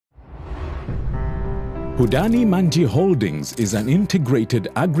Hudani Manji Holdings is an integrated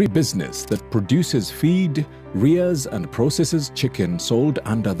agribusiness that produces feed, rears and processes chicken sold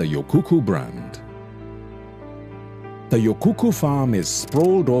under the Yo Kuku brand. The Yo Kuku farm is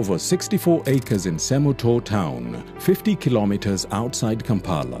sprawled over 64 acres in Semuto town, 50 kilometers outside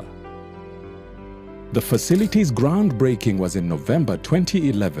Kampala. The facility's groundbreaking was in November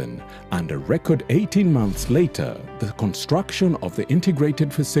 2011, and a record 18 months later, the construction of the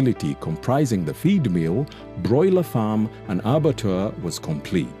integrated facility comprising the feed mill, broiler farm and abattoir was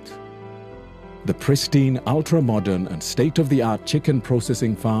complete. The pristine, ultra-modern and state-of-the-art chicken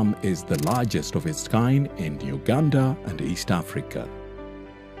processing farm is the largest of its kind in Uganda and East Africa.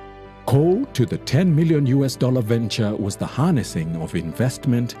 Core to the $10 million venture was the harnessing of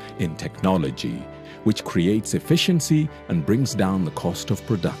investment in technology, which creates efficiency and brings down the cost of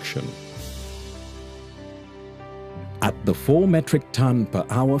production. At the 4 metric ton per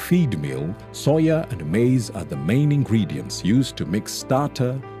hour feed mill, soya and maize are the main ingredients used to mix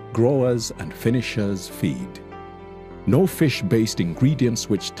starter, growers and finishers feed. No fish-based ingredients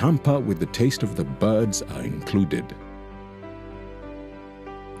which tamper with the taste of the birds are included.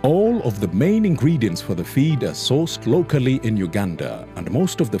 All of the main ingredients for the feed are sourced locally in Uganda, and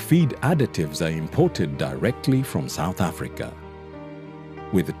most of the feed additives are imported directly from South Africa.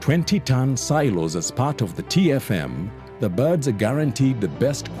 With 20-ton silos as part of the TFM, the birds are guaranteed the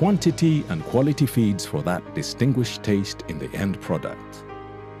best quantity and quality feeds for that distinguished taste in the end product.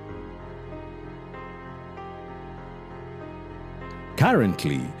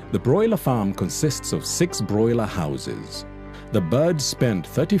 Currently, the broiler farm consists of 6 broiler houses. The birds spend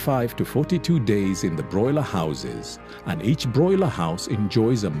 35 to 42 days in the broiler houses, and each broiler house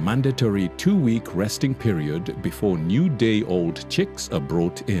enjoys a mandatory 2-week resting period before new day-old chicks are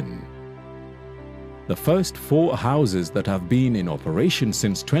brought in. The first 4 houses that have been in operation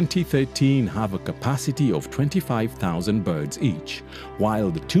since 2013 have a capacity of 25,000 birds each, while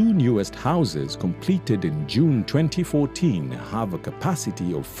the 2 newest houses completed in June 2014 have a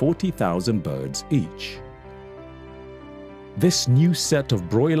capacity of 40,000 birds each. This new set of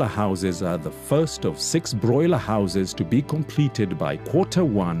broiler houses are the first of 6 broiler houses to be completed by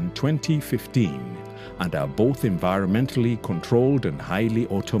Q1 2015 and are both environmentally controlled and highly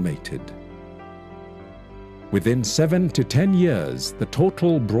automated. Within 7 to 10 years, the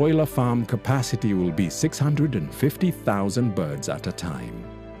total broiler farm capacity will be 650,000 birds at a time.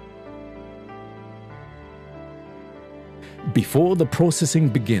 Before the processing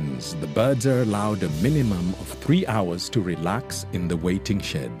begins, the birds are allowed a minimum of 3 hours to relax in the waiting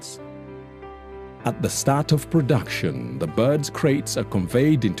sheds. At the start of production, the birds' crates are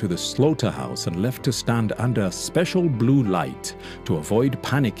conveyed into the slaughterhouse and left to stand under a special blue light to avoid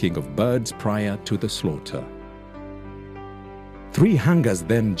panicking of birds prior to the slaughter. 3 hangers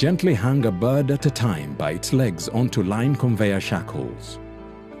then gently hang a bird at a time by its legs onto line conveyor shackles.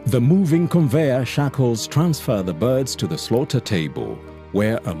 The moving conveyor shackles transfer the birds to the slaughter table,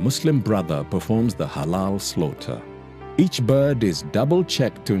 where a Muslim brother performs the halal slaughter. Each bird is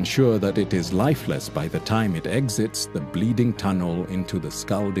double-checked to ensure that it is lifeless by the time it exits the bleeding tunnel into the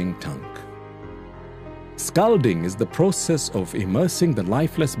scalding tank. Scalding is the process of immersing the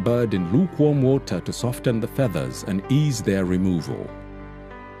lifeless bird in lukewarm water to soften the feathers and ease their removal.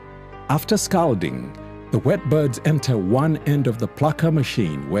 After scalding, the wet birds enter one end of the plucker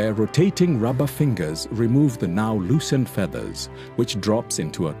machine where rotating rubber fingers remove the now loosened feathers, which drops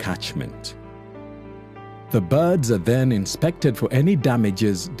into a catchment. The birds are then inspected for any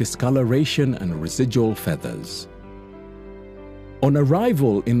damages, discoloration and residual feathers. On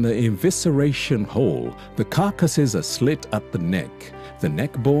arrival in the evisceration hole, the carcasses are slit at the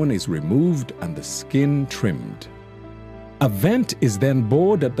neck bone is removed and the skin trimmed. A vent is then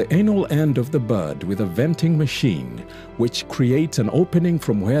bored at the anal end of the bird with a venting machine, which creates an opening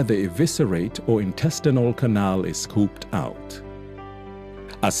from where the eviscerate or intestinal canal is scooped out.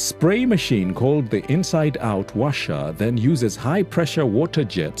 A spray machine called the inside-out washer then uses high-pressure water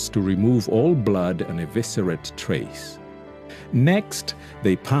jets to remove all blood and eviscerate trace. Next,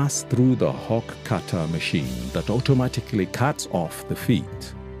 they pass through the hawk cutter machine that automatically cuts off the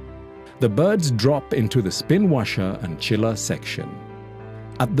feet. The birds drop into the spin washer and chiller section.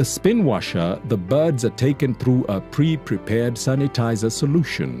 At the spin washer, the birds are taken through a pre-prepared sanitizer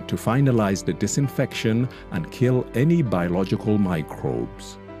solution to finalize the disinfection and kill any biological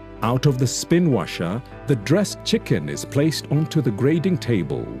microbes. Out of the spin washer, the dressed chicken is placed onto the grading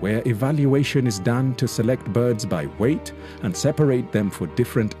table where evaluation is done to select birds by weight and separate them for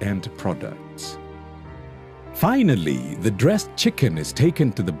different end products. Finally, the dressed chicken is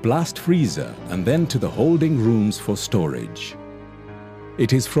taken to the blast freezer and then to the holding rooms for storage.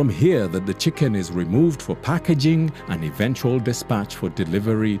 It is from here that the chicken is removed for packaging and eventual dispatch for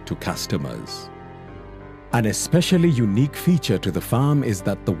delivery to customers. An especially unique feature to the farm is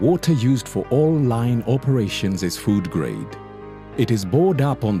that the water used for all line operations is food grade. It is bored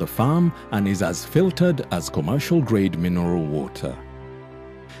up on the farm and is as filtered as commercial-grade mineral water.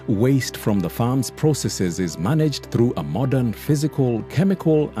 Waste from the farm's processes is managed through a modern physical,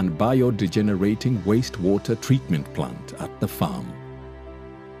 chemical and biodegenerating wastewater treatment plant at the farm.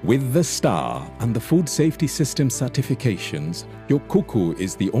 With the STAR and the Food Safety System certifications, Yo Kuku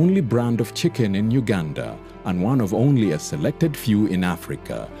is the only brand of chicken in Uganda and one of only a selected few in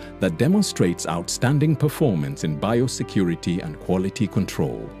Africa that demonstrates outstanding performance in biosecurity and quality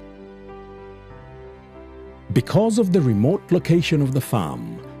control. Because of the remote location of the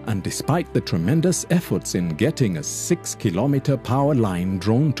farm, and despite the tremendous efforts in getting a 6-kilometer power line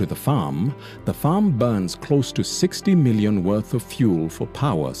drawn to the farm burns close to 60 million worth of fuel for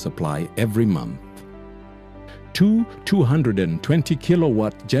power supply every month. Two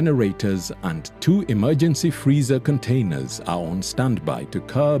 220-kilowatt generators and 2 emergency freezer containers are on standby to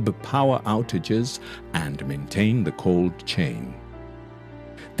curb power outages and maintain the cold chain.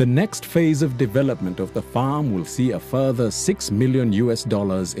 The next phase of development of the farm will see a further $6 million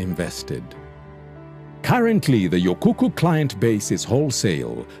invested. Currently, the Yo Kuku client base is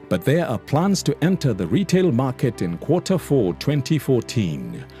wholesale, but there are plans to enter the retail market in Q4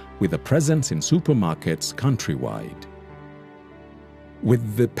 2014, with a presence in supermarkets countrywide.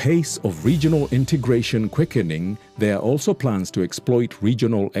 With the pace of regional integration quickening, there are also plans to exploit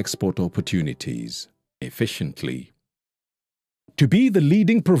regional export opportunities efficiently. To be the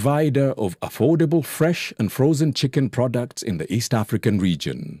leading provider of affordable fresh and frozen chicken products in the East African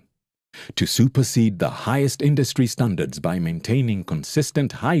region. To supersede the highest industry standards by maintaining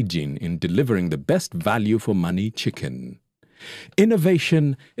consistent hygiene in delivering the best value for money chicken.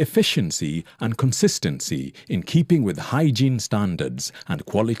 Innovation, efficiency and consistency in keeping with hygiene standards and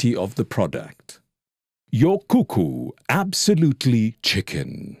quality of the product. Yo Kuku, absolutely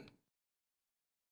chicken.